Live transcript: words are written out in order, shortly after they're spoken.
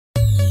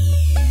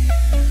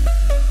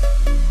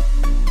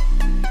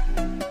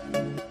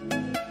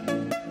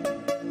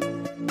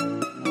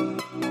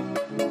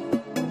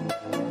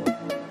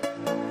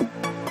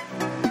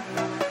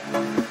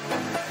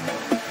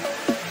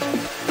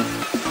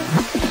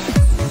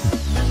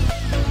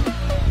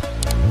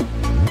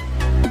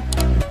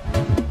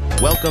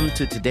Welcome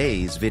to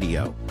today's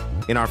video.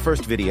 In our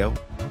first video,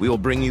 we will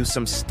bring you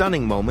some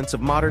stunning moments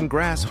of modern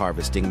grass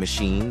harvesting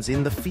machines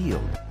in the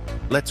field.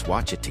 Let's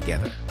watch it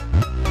together.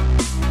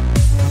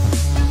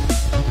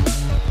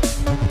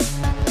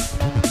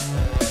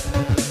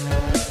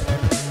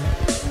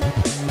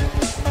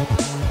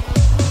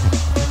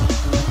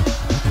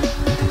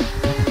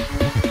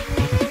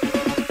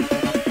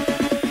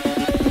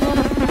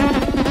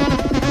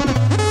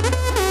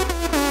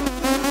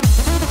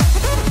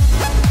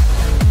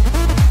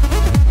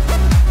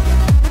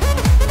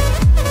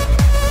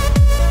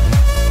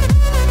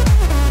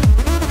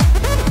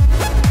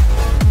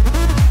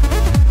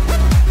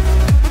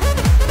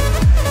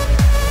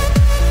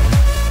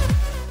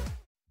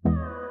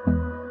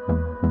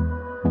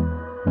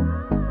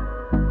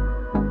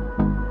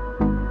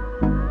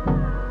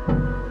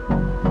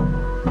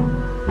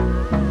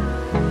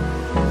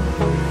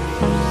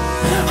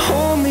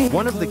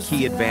 One of the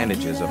key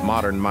advantages of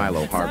modern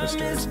Milo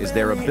harvesters is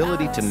their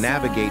ability to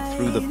navigate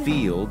through the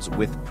fields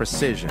with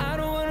precision.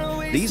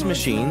 These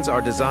machines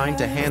are designed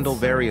to handle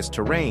various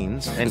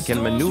terrains and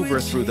can maneuver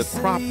through the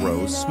crop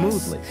rows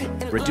smoothly,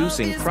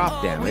 reducing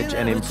crop damage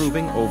and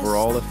improving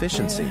overall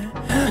efficiency.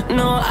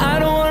 No, I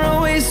don't want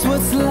to waste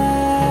what's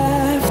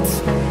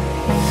left.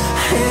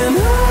 And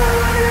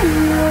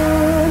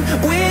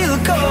on we'll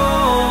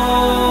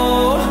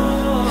go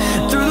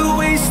through the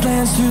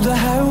wastelands, through the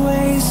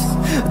highways,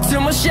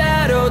 till my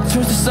shadow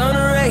turns to sun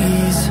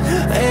rays.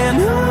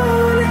 And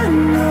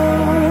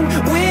on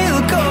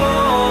we'll go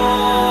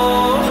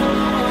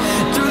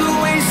through the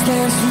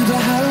wastelands, through the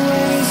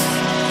highways,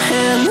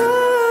 and on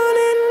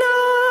we'll go.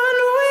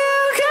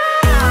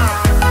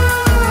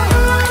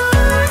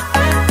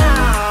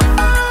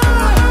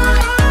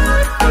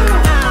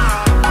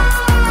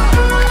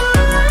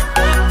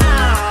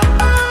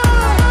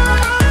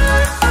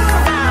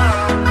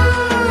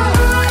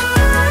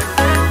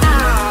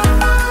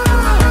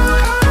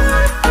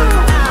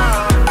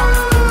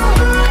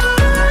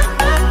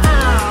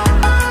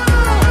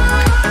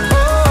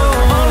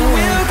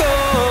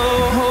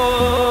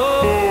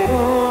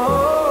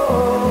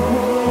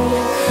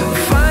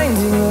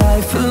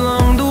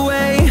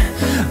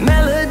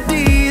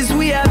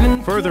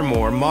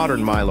 Furthermore,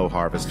 modern Milo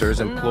harvesters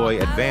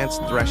employ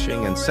advanced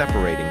threshing and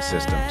separating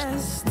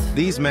systems.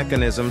 These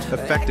mechanisms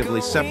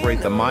effectively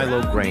separate the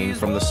Milo grain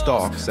from the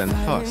stalks and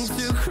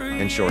husks,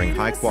 ensuring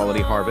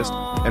high-quality harvest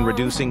and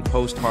reducing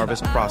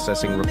post-harvest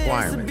processing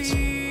requirements.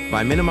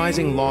 By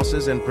minimizing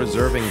losses and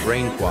preserving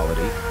grain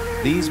quality,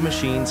 these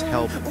machines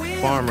help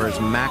farmers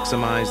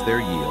maximize their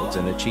yields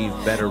and achieve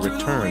better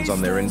returns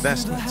on their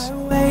investments.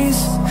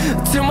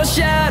 Till my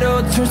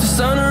shadow turns to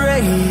sun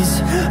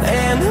rays,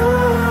 and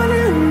on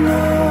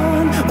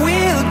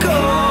we'll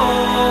go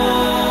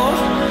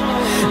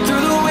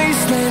through the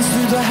wastelands,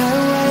 through the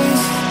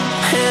highways,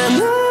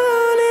 and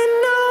on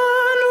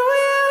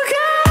we'll go.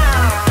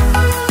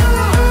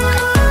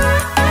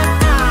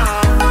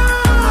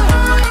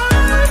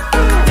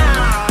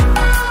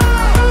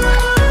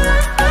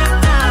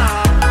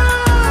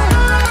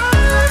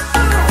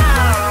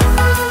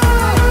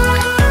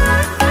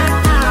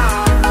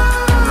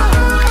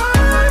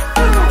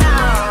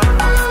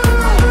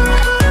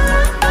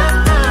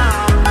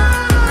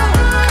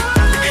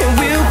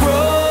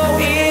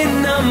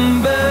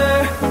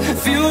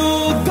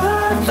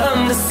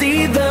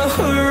 See the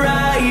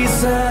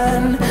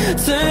horizon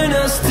turn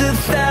us to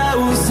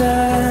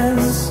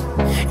thousands,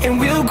 and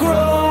we'll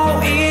grow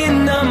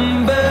in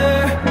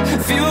number,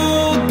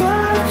 fueled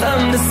by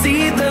them to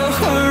see the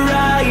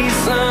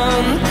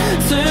horizon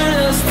turn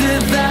us to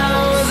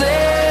thousands.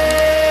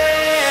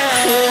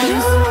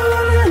 And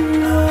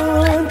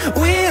on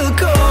we'll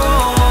go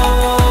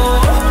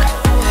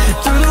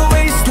through the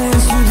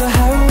wastelands, through the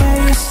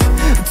highways,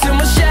 till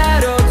my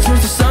shadow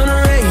turns to sun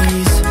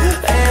rays.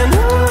 And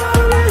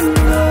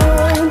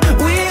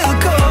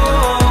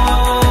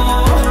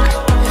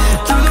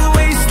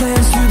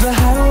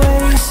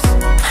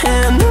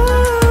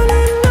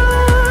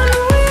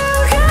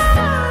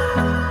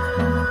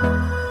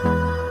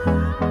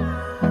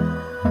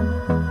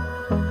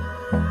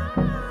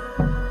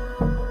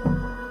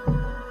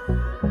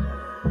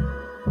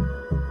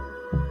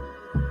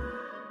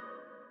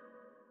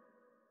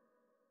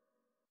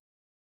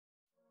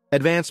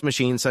Advanced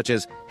machines such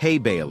as hay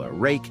baler,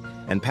 rake,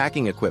 and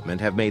packing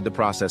equipment have made the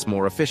process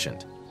more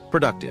efficient,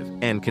 productive,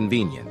 and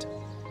convenient.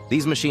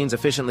 These machines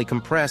efficiently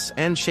compress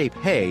and shape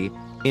hay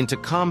into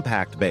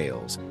compact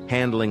bales,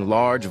 handling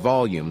large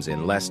volumes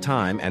in less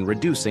time and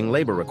reducing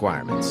labor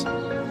requirements.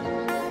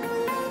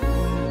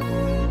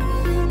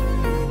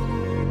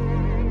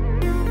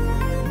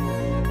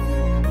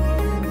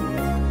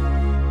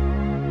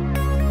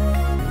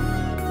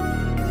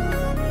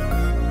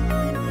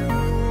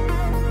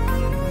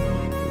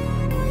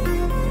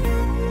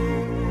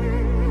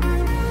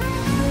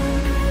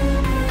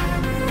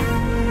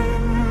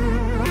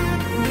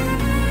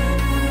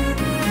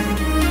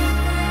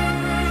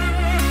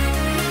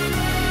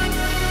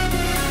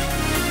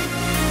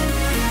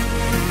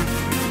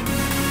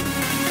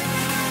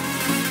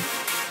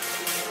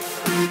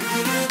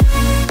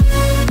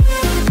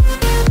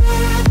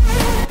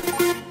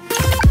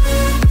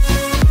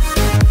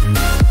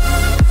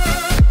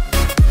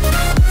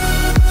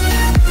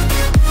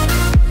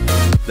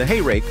 The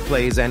hay rake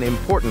plays an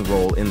important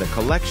role in the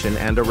collection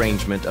and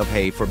arrangement of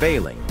hay for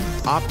baling,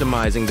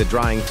 optimizing the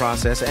drying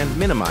process and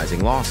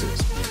minimizing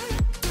losses.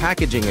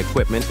 Packaging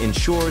equipment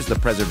ensures the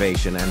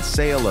preservation and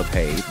sale of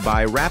hay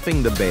by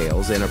wrapping the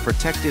bales in a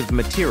protective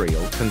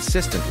material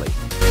consistently.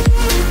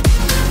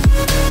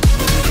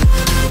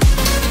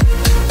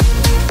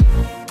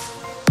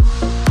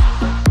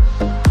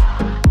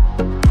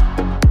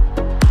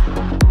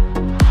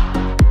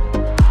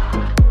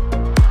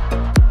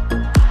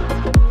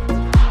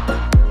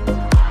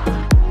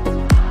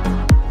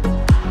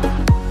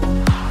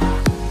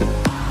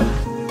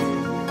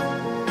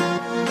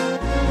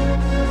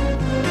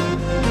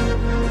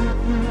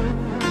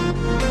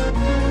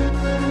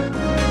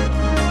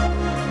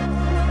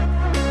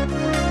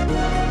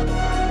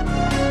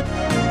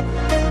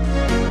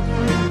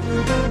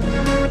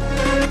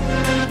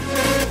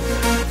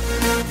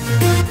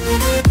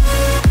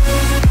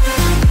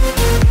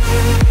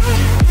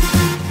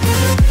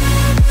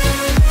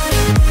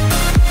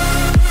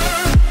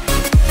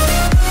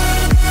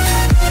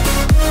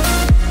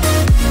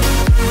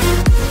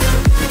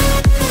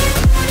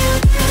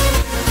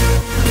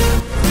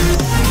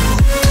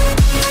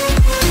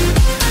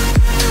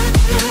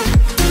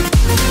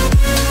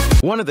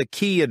 One of the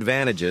key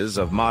advantages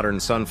of modern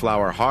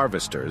sunflower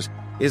harvesters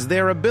is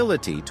their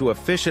ability to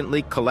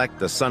efficiently collect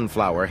the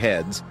sunflower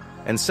heads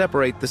and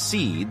separate the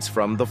seeds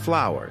from the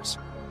flowers.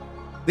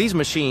 These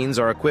machines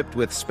are equipped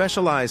with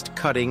specialized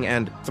cutting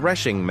and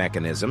threshing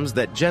mechanisms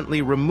that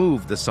gently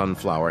remove the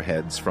sunflower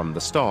heads from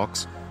the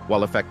stalks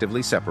while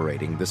effectively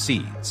separating the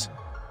seeds.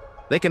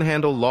 They can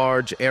handle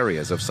large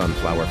areas of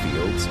sunflower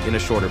fields in a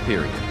shorter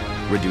period,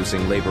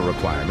 reducing labor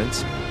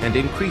requirements and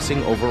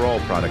increasing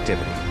overall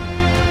productivity.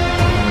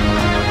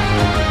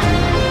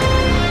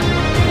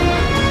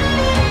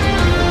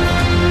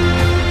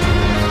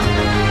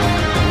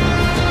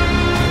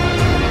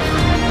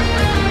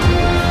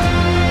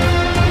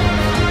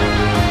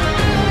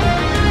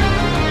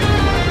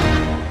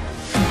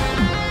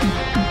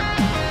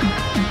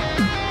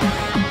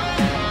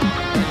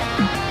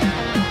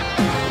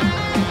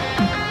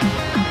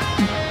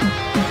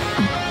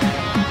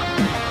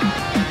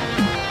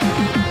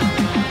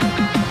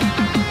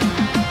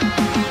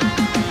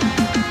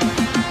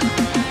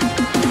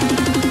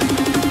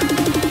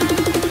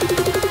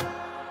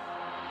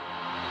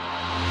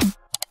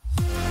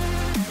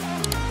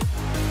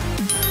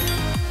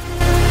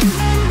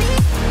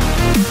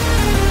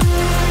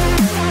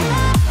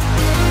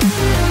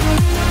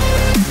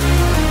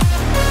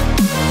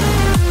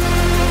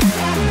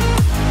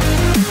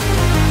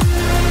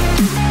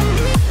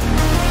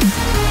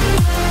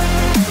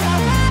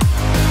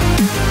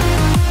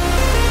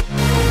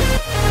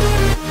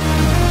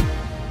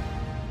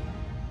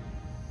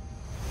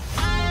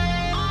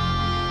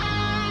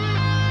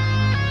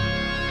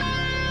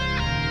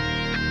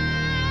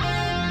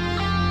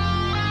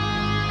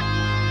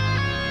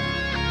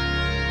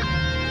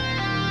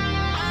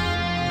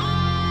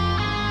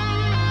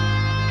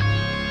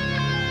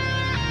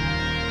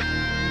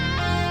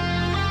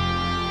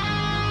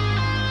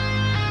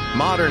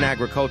 Modern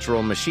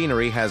agricultural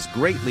machinery has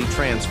greatly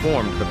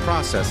transformed the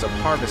process of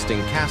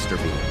harvesting castor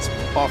beans,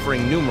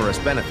 offering numerous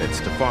benefits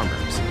to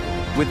farmers.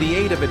 With the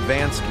aid of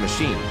advanced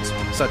machines,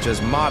 such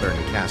as modern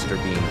castor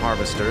bean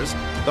harvesters,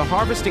 the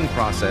harvesting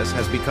process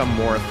has become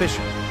more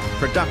efficient,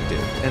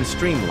 productive, and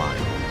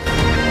streamlined.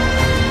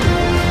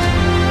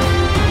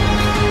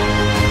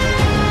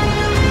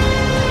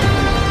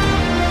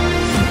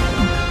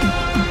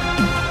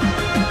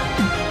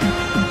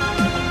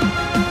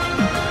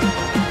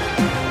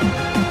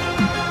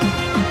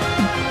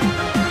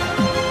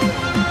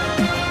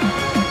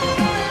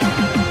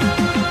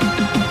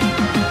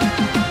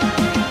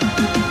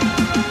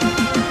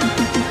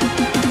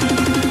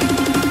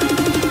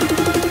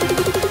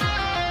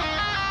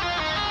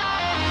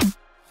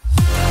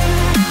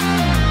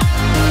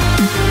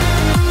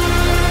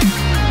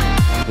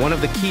 One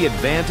of the key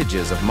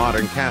advantages of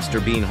modern castor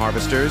bean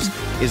harvesters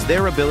is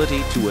their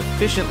ability to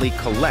efficiently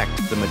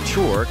collect the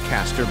mature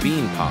castor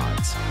bean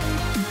pods.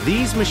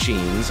 These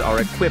machines are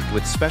equipped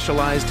with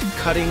specialized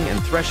cutting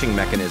and threshing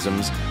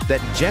mechanisms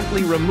that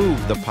gently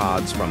remove the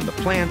pods from the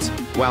plants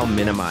while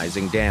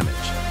minimizing damage.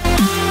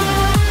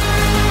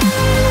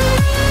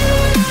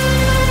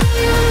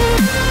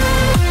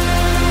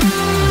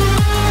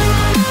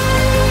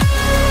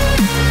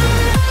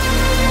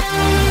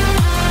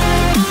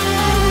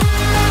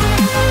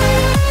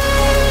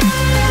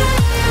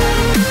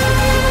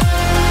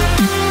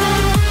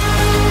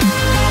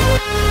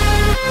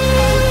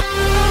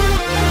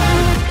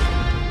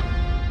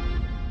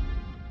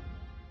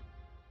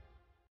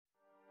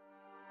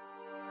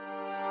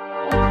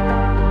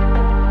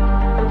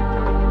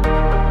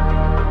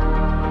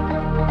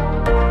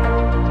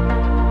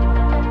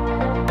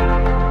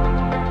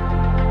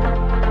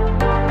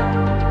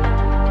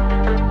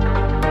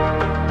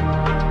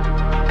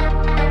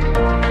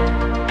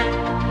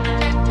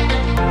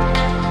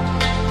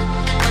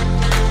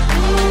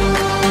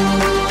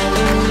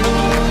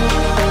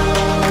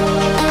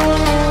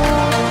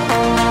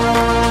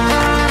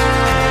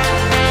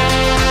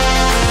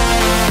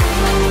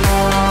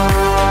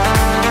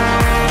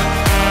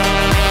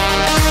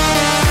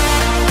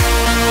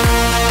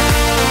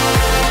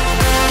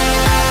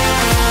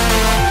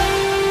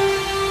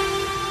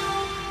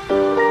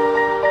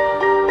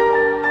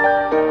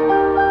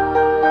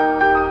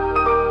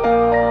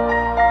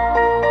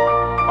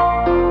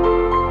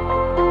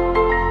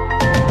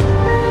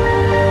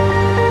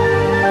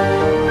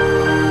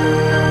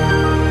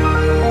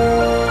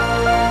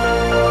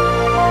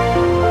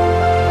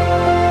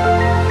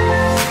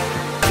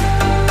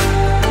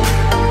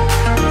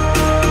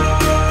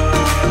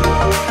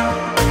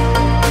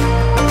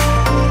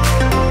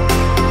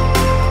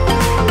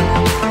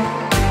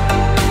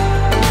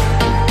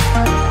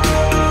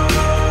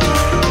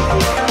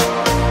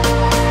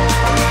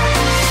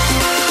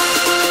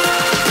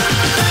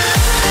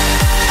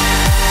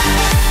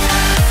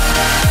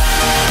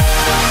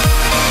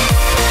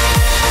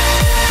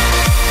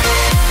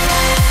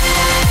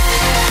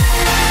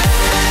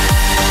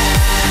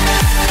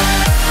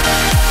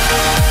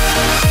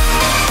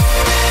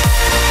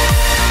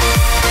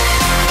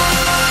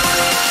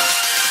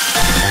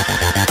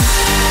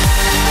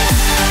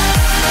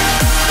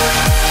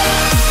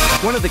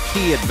 the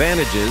key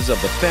advantages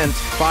of the Fendt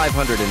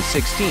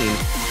 516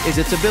 is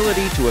its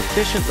ability to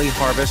efficiently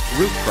harvest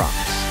root crops.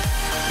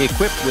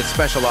 Equipped with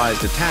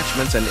specialized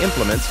attachments and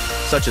implements,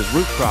 such as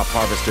root crop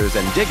harvesters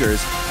and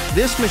diggers,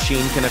 this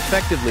machine can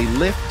effectively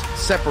lift,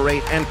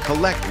 separate, and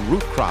collect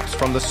root crops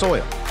from the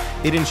soil.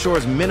 It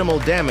ensures minimal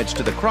damage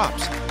to the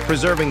crops,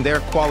 preserving their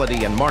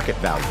quality and market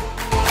value.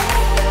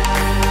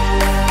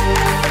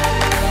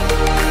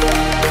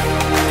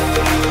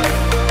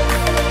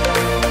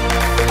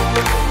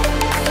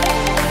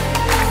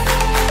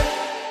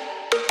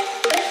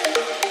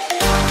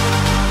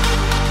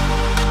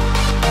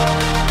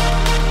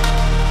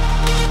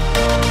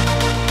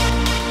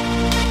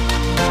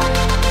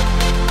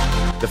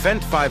 The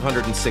Fendt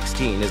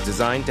 516 is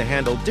designed to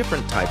handle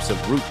different types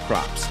of root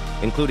crops,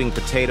 including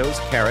potatoes,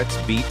 carrots,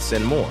 beets,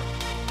 and more.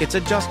 Its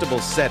adjustable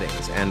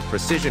settings and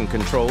precision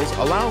controls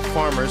allow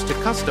farmers to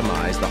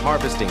customize the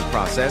harvesting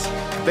process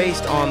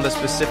based on the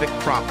specific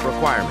crop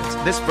requirements.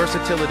 This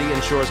versatility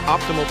ensures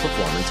optimal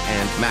performance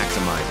and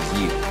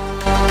maximizes yield.